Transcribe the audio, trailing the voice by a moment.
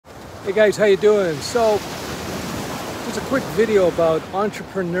Hey guys, how you doing? So, just a quick video about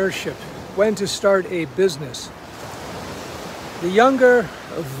entrepreneurship, when to start a business. The younger,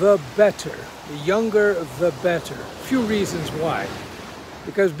 the better. The younger, the better. A few reasons why.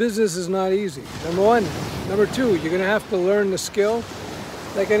 Because business is not easy. Number one. Number two, you're gonna have to learn the skill.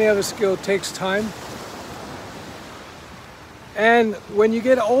 Like any other skill, it takes time. And when you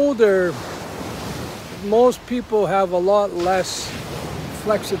get older, most people have a lot less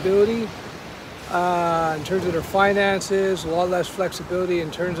flexibility in terms of their finances, a lot less flexibility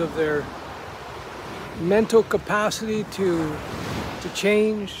in terms of their mental capacity to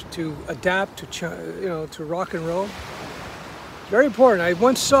change, to adapt, to rock and roll. Very important. I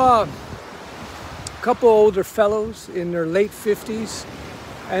once saw a couple older fellows in their late 50s,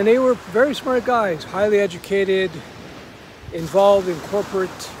 and they were very smart guys, highly educated, involved in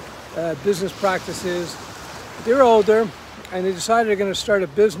corporate business practices. They were older, and they decided they're going to start a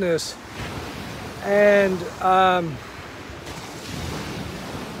business. And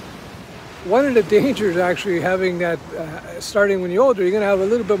one of the dangers actually having that, starting when you're older, you're going to have a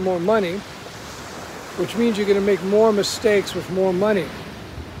little bit more money, which means you're going to make more mistakes with more money.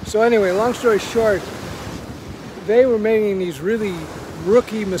 So anyway, long story short, they were making these really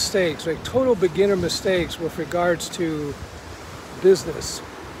rookie mistakes, like total beginner mistakes with regards to business.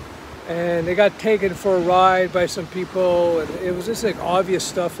 And they got taken for a ride by some people, and it was just like obvious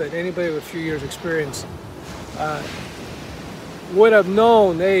stuff that anybody with a few years experience would have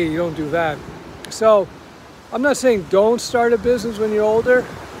known. Hey, you don't do that. So I'm not saying don't start a business when you're older,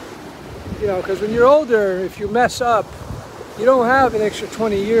 because when you're older, if you mess up, you don't have an extra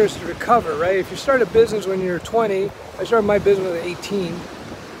 20 years to recover, right? If you start a business when you're 20, I started my business when I was 18.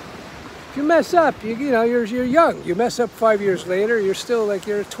 If you mess up, you're young. You mess up 5 years later, you're still like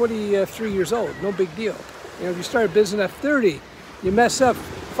you're 23 years old. No big deal. If you start a business at 30, you mess up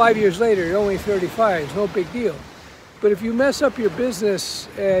 5 years later, you're only 35. It's no big deal. But if you mess up your business,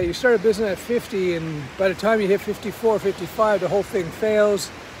 you start a business at 50, and by the time you hit 54, 55, the whole thing fails,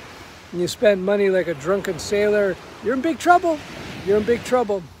 and you spend money like a drunken sailor, you're in big trouble. You're in big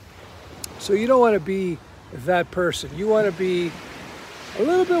trouble. So you don't want to be that person. You want to be a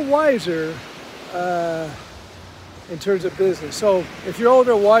little bit wiser in terms of business. So if you're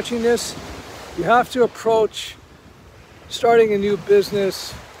older watching this, you have to approach starting a new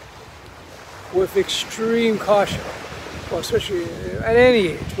business with extreme caution. Well, especially at any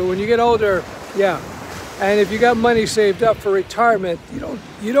age, but when you get older, yeah. And if you got money saved up for retirement, you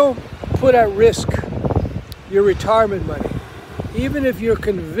don't put at risk your retirement money. Even if you're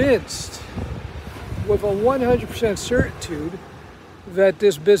convinced with a 100% certitude that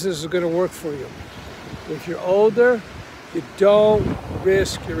this business is going to work for you. If you're older, you don't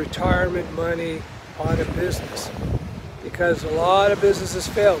risk your retirement money on a business, because a lot of businesses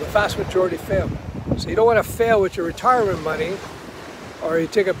fail. The vast majority fail. So you don't want to fail with your retirement money, or you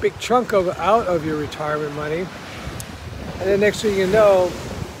take a big chunk out of your retirement money, and then next thing you know,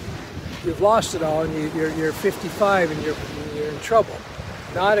 you've lost it all, and you're 55 and you're in trouble.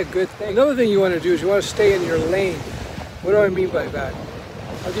 Not a good thing. Another thing you want to do is you want to stay in your lane. What do I mean by that?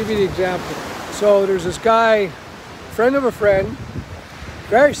 I'll give you the example. So there's this guy, friend of a friend,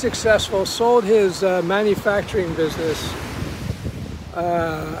 very successful, sold his manufacturing business,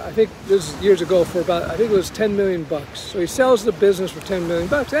 I think this is years ago, for about, I think it was 10 million bucks. So he sells the business for 10 million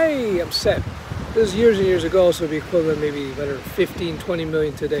bucks. Hey, I'm set. This is years and years ago, so it'd be equivalent maybe, 15, 20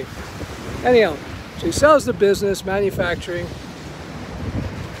 million today. Anyhow, so he sells the business, manufacturing,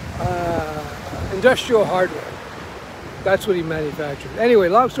 industrial hardware. That's what he manufactured. Anyway,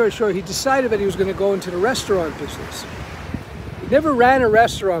 long story short, he decided that he was going to go into the restaurant business. He never ran a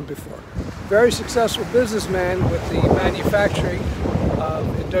restaurant before. Very successful businessman with the manufacturing of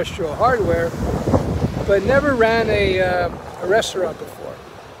industrial hardware, but never ran a restaurant before.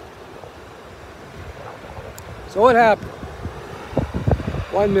 So what happened?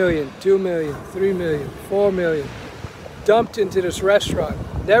 1 million, 2 million, 3 million, 4 million, dumped into this restaurant.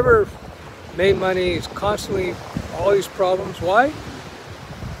 Never made money. He's constantly all these problems. Why?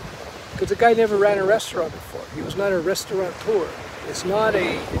 Because the guy never ran a restaurant before. He was not a restaurateur. It is not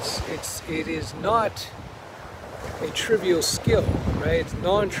a trivial skill, right? It's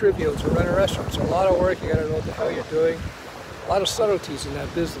non-trivial to run a restaurant. It's a lot of work. You got to know what the hell you're doing. A lot of subtleties in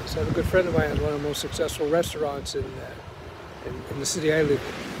that business. I have a good friend of mine who has one of the most successful restaurants in the city I live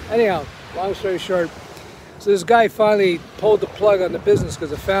in. Anyhow, long story short, so this guy finally pulled the plug on the business because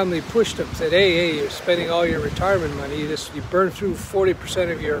the family pushed him, said, hey, you're spending all your retirement money. You burned through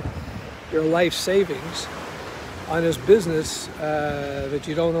 40% of your life savings on this business that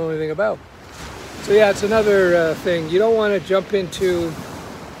you don't know anything about. So yeah, it's another thing. You don't want to jump into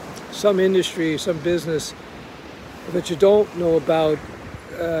some industry, some business that you don't know about,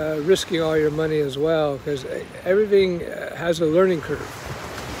 risking all your money as well, because everything has a learning curve.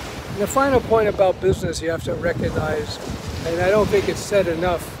 And the final point about business you have to recognize, and I don't think it's said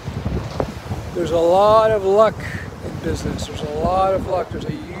enough, there's a lot of luck in business. There's a lot of luck. There's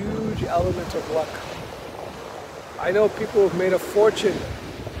a huge element of luck. I know people who've made a fortune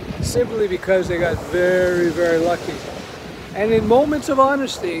simply because they got very, very lucky. And in moments of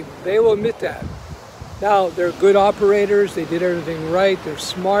honesty, they will admit that. Now, they're good operators, they did everything right, they're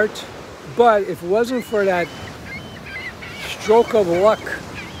smart, but if it wasn't for that stroke of luck,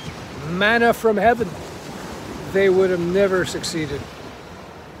 manna from heaven, they would have never succeeded.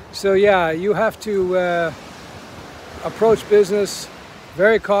 So yeah, you have to approach business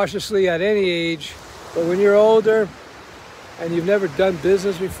very cautiously at any age, but when you're older and you've never done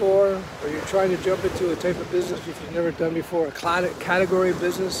business before, or you're trying to jump into a type of business you've never done before, a category of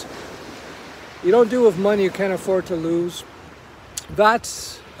business, you don't do with money you can't afford to lose.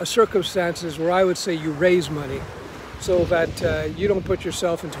 That's a circumstances where I would say you raise money so that you don't put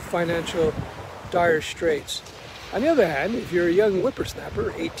yourself into financial dire straits. On the other hand, if you're a young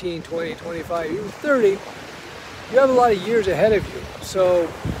whippersnapper, 18, 20, 25, even 30, you have a lot of years ahead of you.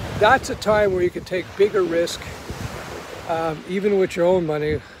 So that's a time where you can take bigger risk, even with your own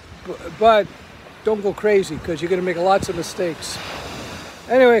money. But don't go crazy, because you're going to make lots of mistakes.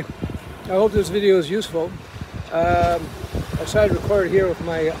 Anyway, I hope this video is useful. I decided to record here with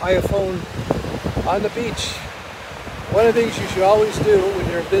my iPhone on the beach. One of the things you should always do when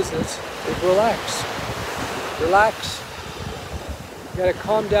you're in business is relax. Relax. You gotta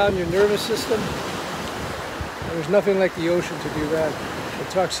calm down your nervous system. And there's nothing like the ocean to do that. We'll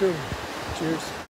talk soon. Cheers.